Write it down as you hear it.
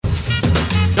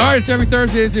right, it's every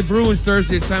Thursday. It's a Bruins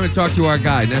Thursday. It's time to talk to our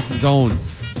guy, Nesson's own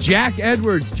Jack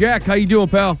Edwards. Jack, how you doing,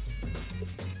 pal?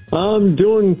 I'm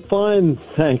doing fine,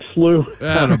 thanks, Lou.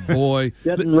 Attaboy.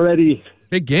 Getting ready.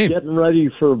 Big game. Getting ready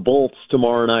for Bolts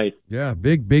tomorrow night. Yeah,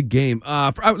 big game.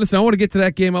 Listen, I want to get to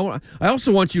that game. I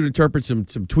also want you to interpret some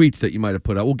tweets that you might have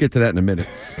put out. We'll get to that in a minute.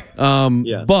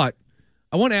 Yeah. But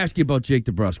I want to ask you about Jake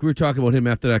DeBrusk. We were talking about him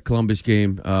after that Columbus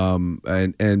game,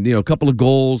 and a couple of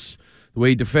goals, the way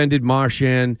he defended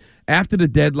Marchand. After the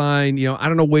deadline, I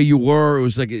don't know where you were. It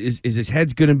was like, is his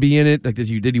head's going to be in it? Like, did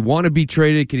he want to be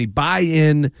traded? Can he buy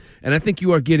in? And I think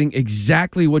you are getting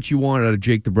exactly what you wanted out of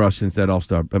Jake DeBrusk since that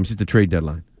All-Star, since the trade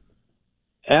deadline.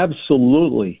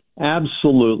 Absolutely.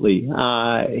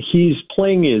 He's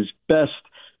playing his best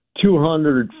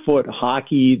 200-foot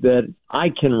hockey that I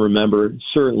can remember,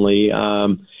 certainly.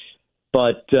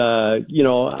 But I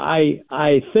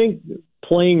think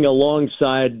playing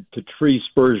alongside Patrice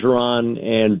Bergeron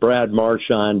and Brad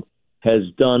Marchand has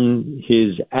done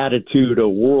his attitude a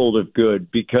world of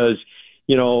good because,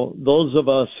 those of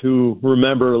us who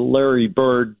remember Larry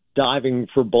Bird diving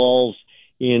for balls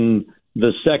in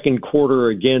the second quarter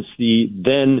against the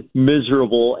then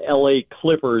miserable LA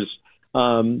Clippers,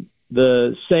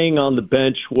 the saying on the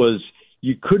bench was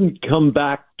you couldn't come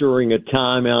back during a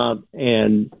timeout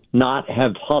and not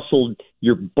have hustled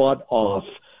your butt off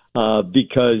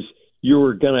because you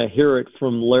were going to hear it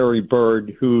from Larry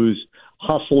Bird, who's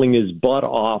hustling his butt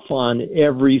off on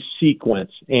every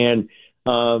sequence. And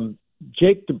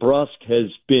Jake DeBrusk has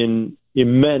been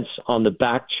immense on the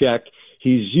back check.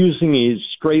 He's using his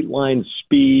straight line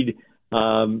speed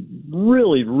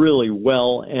really, really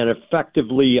well and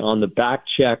effectively on the back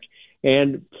check.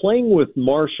 And playing with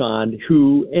Marchand,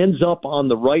 who ends up on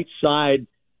the right side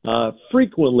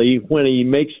frequently when he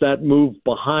makes that move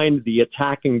behind the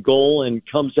attacking goal and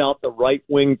comes out the right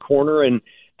wing corner and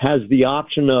has the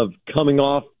option of coming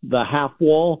off the half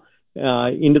wall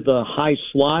into the high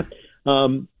slot,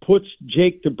 puts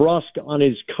Jake DeBrusk on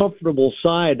his comfortable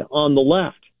side on the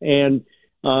left. And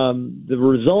the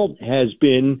result has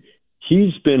been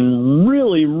he's been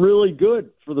really, really good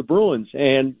for the Bruins.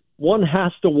 And one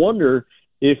has to wonder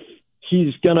if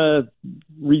he's going to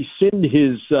rescind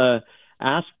his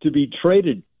ask to be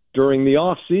traded during the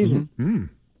off season. Mm-hmm.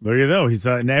 There you go. He's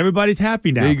now everybody's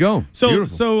happy now. There you go. So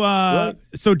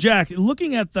Jack,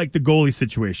 looking at like the goalie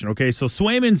situation. Okay, so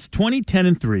Swayman's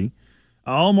 20-10-3,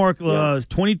 Allmark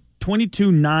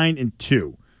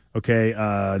 22-9-2. Okay,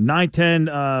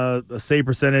 9-10 save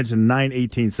percentage and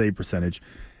 9-18 save percentage.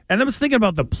 And I was thinking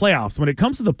about the playoffs. When it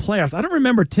comes to the playoffs, I don't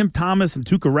remember Tim Thomas and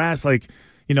Tuukka Rask,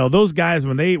 those guys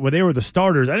when they were the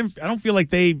starters. I don't feel like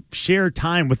they share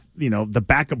time with the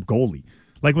backup goalie.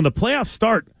 Like when the playoffs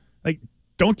start,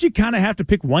 don't you kind of have to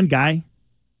pick one guy?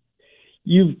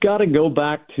 You've got to go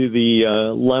back to the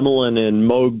Lemelin and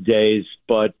Moog days,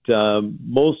 but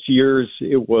most years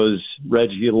it was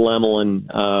Reggie Lemelin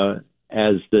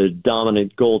as the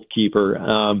dominant goalkeeper.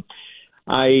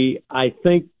 I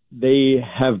think they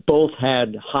have both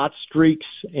had hot streaks,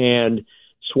 and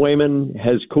Swayman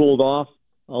has cooled off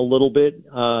a little bit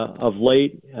of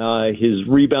late. His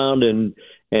rebound and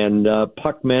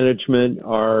puck management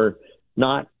are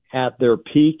not at their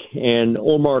peak, and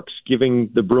Olmark's giving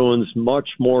the Bruins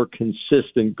much more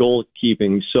consistent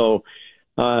goalkeeping. So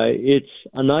it's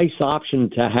a nice option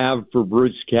to have for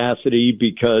Bruce Cassidy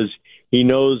because he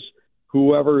knows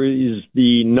whoever is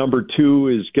the number two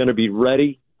is going to be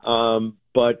ready.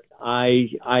 But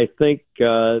I think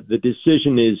the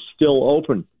decision is still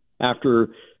open. After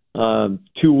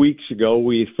 2 weeks ago,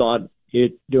 we thought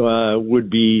it would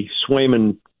be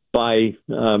Swayman by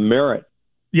merit.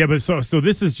 Yeah, but so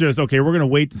this is just, okay, we're going to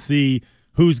wait to see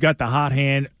who's got the hot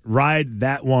hand, ride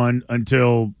that one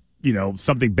until,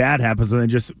 something bad happens, and then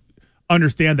just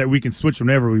understand that we can switch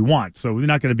whenever we want. So we're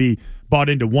not going to be bought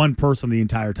into one person the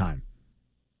entire time.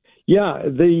 Yeah,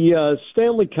 the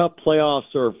Stanley Cup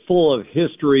playoffs are full of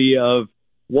history of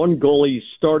one goalie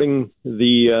starting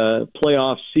the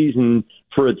playoff season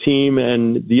for a team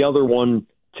and the other one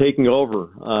taking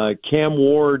over. Cam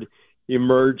Ward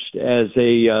emerged as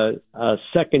a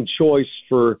second choice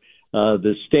for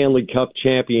the Stanley Cup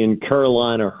champion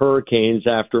Carolina Hurricanes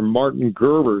after Martin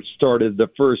Gerber started the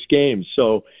first game.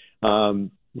 So,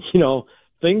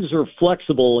 things are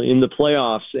flexible in the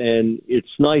playoffs, and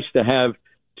it's nice to have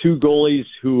two goalies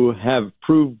who have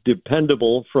proved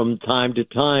dependable from time to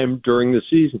time during the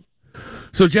season.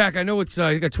 So, Jack, I know it's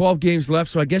you got 12 games left,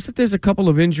 so I guess that there's a couple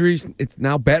of injuries. It's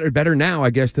now better now,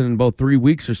 I guess, than in about 3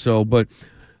 weeks or so. But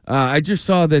I just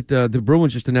saw that the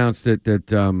Bruins just announced that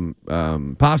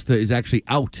Pasta is actually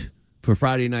out for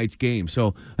Friday night's game.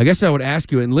 So I guess I would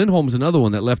ask you, and Lindholm's another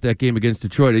one that left that game against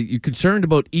Detroit. Are you concerned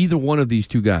about either one of these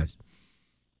two guys?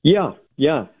 Yeah.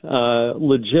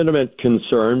 Legitimate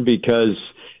concern because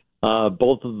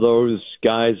both of those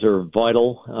guys are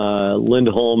vital.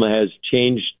 Lindholm has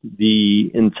changed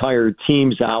the entire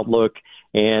team's outlook,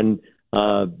 and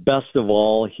best of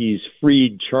all, he's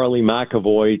freed Charlie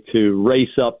McAvoy to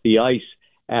race up the ice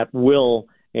at will.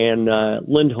 And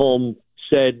Lindholm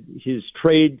said his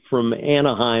trade from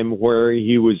Anaheim, where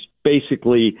he was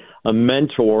basically a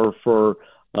mentor for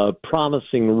a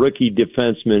promising rookie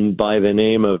defenseman by the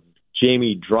name of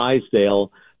Jamie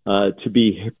Drysdale, to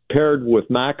be paired with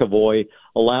McAvoy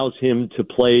allows him to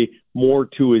play more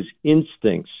to his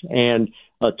instincts. And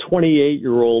a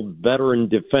 28-year-old veteran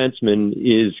defenseman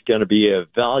is going to be a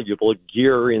valuable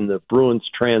gear in the Bruins'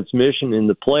 transmission in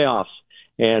the playoffs.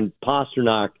 And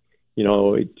Pastrnak,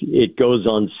 it goes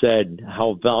unsaid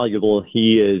how valuable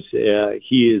he is.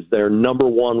 He is their number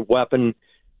one weapon.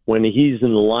 When he's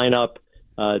in the lineup,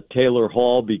 Taylor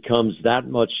Hall becomes that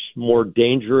much more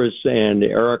dangerous, and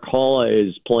Eric Hall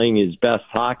is playing his best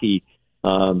hockey.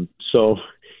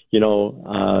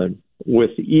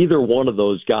 With either one of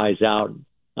those guys out,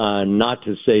 not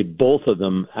to say both of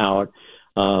them out,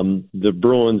 the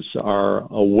Bruins are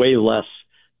a way less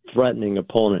threatening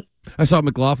opponent. I saw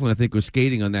McLaughlin, I think, was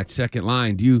skating on that second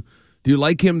line. Do you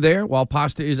like him there while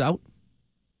Pasta is out?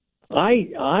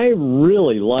 I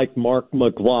really like Mark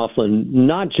McLaughlin,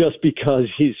 not just because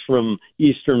he's from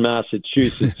Eastern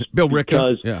Massachusetts. Bill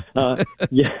Ricca.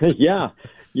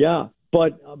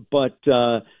 But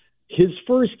his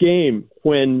first game,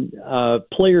 when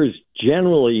players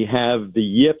generally have the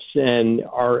yips and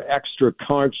are extra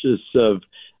conscious of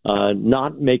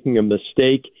not making a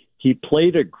mistake, he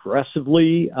played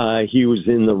aggressively. He was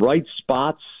in the right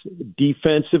spots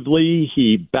defensively.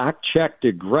 He back-checked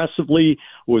aggressively,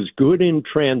 was good in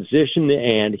transition,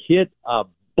 and hit a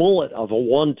bullet of a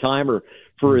one-timer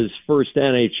for his first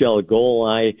NHL goal.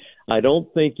 I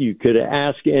don't think you could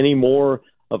ask any more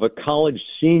of a college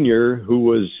senior who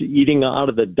was eating out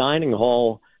of the dining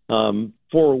hall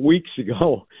 4 weeks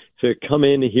ago to come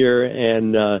in here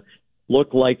and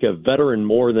look like a veteran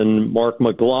more than Mark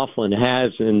McLaughlin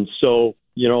has. And so,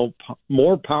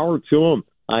 more power to him.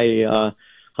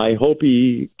 I hope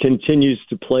he continues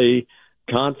to play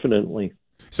confidently.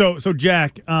 So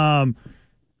Jack, I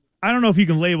don't know if you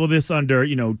can label this under,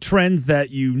 trends that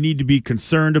you need to be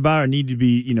concerned about or need to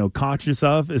be, conscious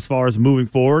of as far as moving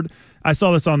forward. I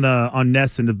saw this on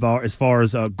NESN as far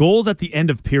as goals at the end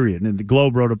of period, and the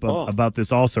Globe wrote about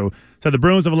this also. So the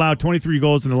Bruins have allowed 23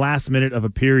 goals in the last minute of a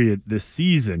period this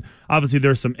season. Obviously,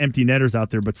 there's some empty netters out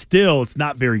there, but still, it's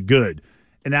not very good.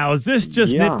 And now, is this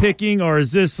just nitpicking, or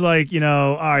is this like, all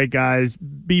right, guys,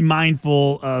 be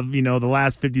mindful of, the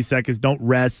last 50 seconds, don't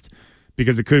rest,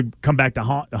 because it could come back to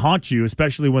haunt you,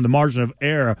 especially when the margin of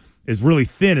error is really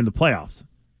thin in the playoffs?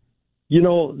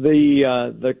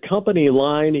 The company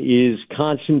line is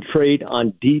concentrate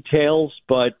on details,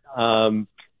 but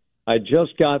I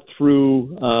just got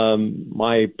through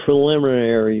my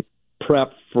preliminary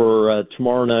prep for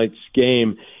tomorrow night's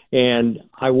game, and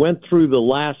I went through the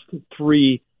last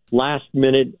 3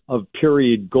 last-minute of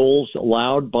period goals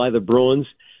allowed by the Bruins.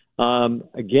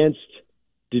 Against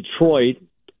Detroit,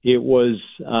 it was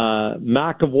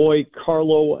McAvoy,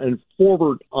 Carlo, and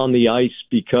Forbort on the ice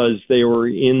because they were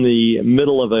in the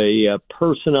middle of a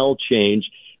personnel change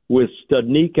with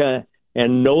Studnicka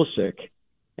and Nosek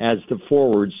as the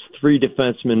forwards, 3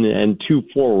 defensemen and 2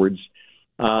 forwards.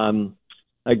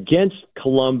 Against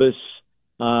Columbus,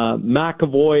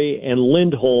 McAvoy and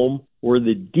Lindholm were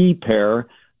the D pair.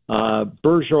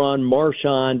 Bergeron,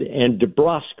 Marchand, and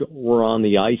DeBrusk were on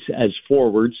the ice as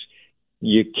forwards.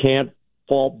 You can't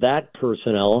fault that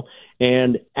personnel.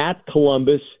 And at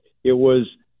Columbus, it was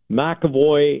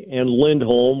McAvoy and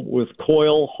Lindholm with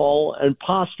Coyle, Hall, and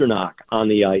Pastrnak on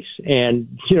the ice.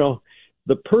 And,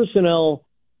 the personnel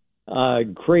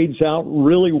grades out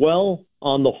really well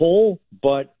on the whole,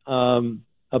 but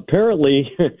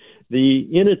apparently the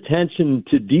inattention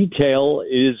to detail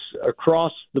is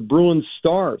across the Bruins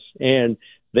stars, and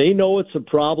they know it's a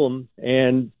problem,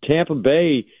 and Tampa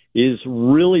Bay is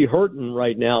really hurting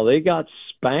right now. They got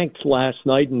spanked last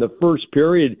night in the first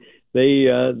period.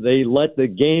 They let the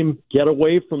game get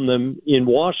away from them in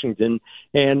Washington,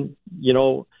 and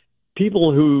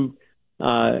people who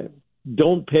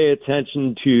don't pay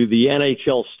attention to the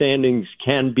NHL standings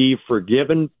can be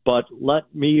forgiven, but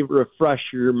let me refresh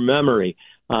your memory.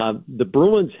 The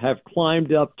Bruins have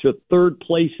climbed up to 3rd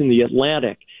place in the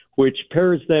Atlantic, which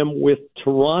pairs them with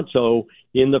Toronto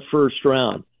in the first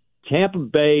round. Tampa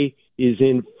Bay is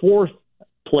in 4th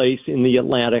place in the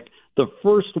Atlantic. the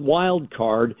first wild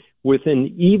card with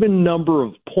an even number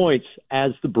of points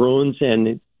as the Bruins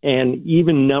and an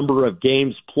even number of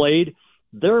games played.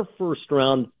 Their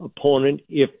first-round opponent,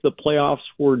 if the playoffs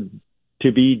were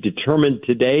to be determined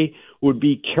today, would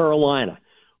be Carolina.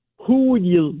 Who would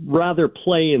you rather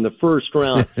play in the first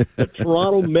round, the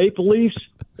Toronto Maple Leafs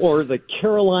or the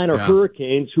Carolina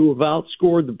Hurricanes, who have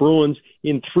outscored the Bruins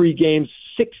in 3 games,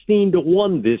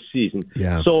 16-1 this season?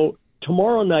 Yeah. So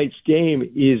tomorrow night's game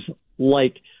is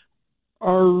like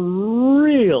a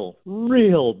real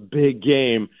big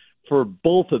game for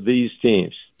both of these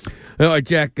teams. All right,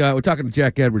 Jack. We're talking to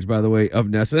Jack Edwards, by the way, of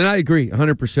Nessa, and I agree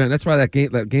 100%. That's why that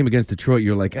game against Detroit,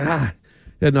 you're like, you had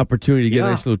an opportunity to get a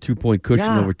nice little 2-point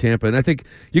cushion over Tampa, and I think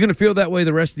you're going to feel that way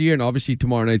the rest of the year. And obviously,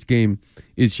 tomorrow night's game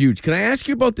is huge. Can I ask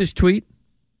you about this tweet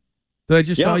that I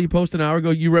just saw you post an hour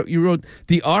ago? You wrote,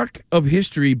 "The arc of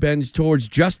history bends towards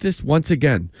justice once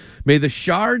again. May the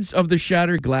shards of the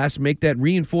shattered glass make that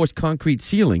reinforced concrete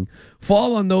ceiling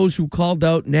fall on those who called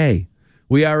out nay.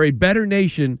 We are a better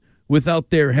nation without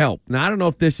their help." Now, I don't know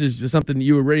if this is something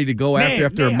you were ready to go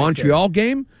after a Montreal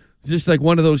game. Is this like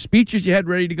one of those speeches you had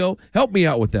ready to go? Help me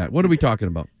out with that. What are we talking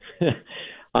about?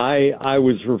 I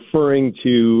was referring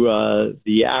to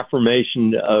the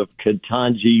affirmation of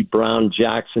Ketanji Brown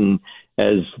Jackson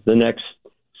as the next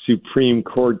Supreme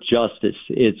Court justice.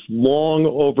 It's long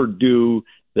overdue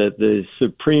that the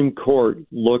Supreme Court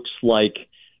looks like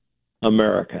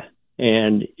America.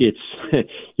 And it's,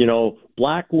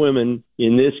 black women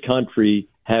in this country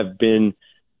have been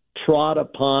trod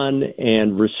upon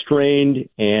and restrained,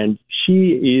 and she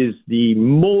is the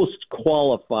most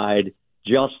qualified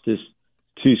justice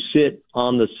to sit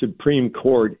on the Supreme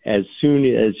Court as soon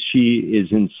as she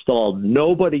is installed.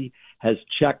 Nobody has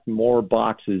checked more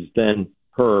boxes than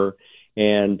her,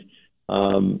 and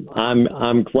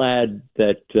I'm glad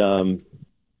that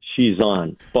she's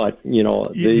on. But,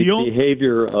 the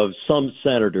behavior of some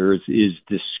senators is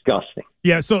disgusting.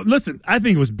 Yeah, so listen, I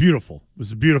think it was beautiful. It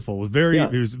was beautiful. It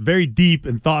was very deep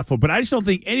and thoughtful, but I just don't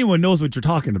think anyone knows what you're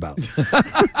talking about.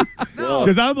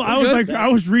 Because I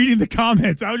was reading the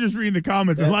comments. I was just reading the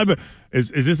comments. Is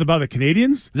this about the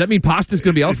Canadians? Does that mean pasta's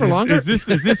going to be out for longer? Is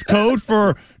this code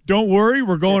for don't worry,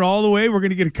 we're going all the way, we're going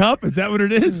to get a cup? Is that what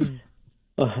it is?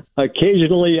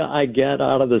 Occasionally I get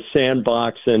out of the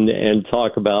sandbox and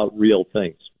talk about real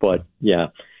things. But, yeah,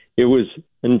 it was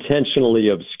intentionally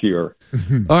obscure.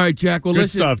 All right, Jack. Well, Good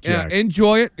listen, stuff, Jack.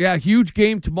 Enjoy it. Yeah, huge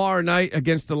game tomorrow night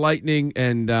against the Lightning.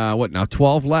 And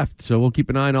 12 left. So we'll keep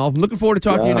an eye on all of them. Looking forward to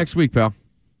talking to you next week, pal.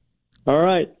 All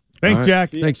right. Thanks,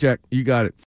 Jack. Thanks, Jack. You got it.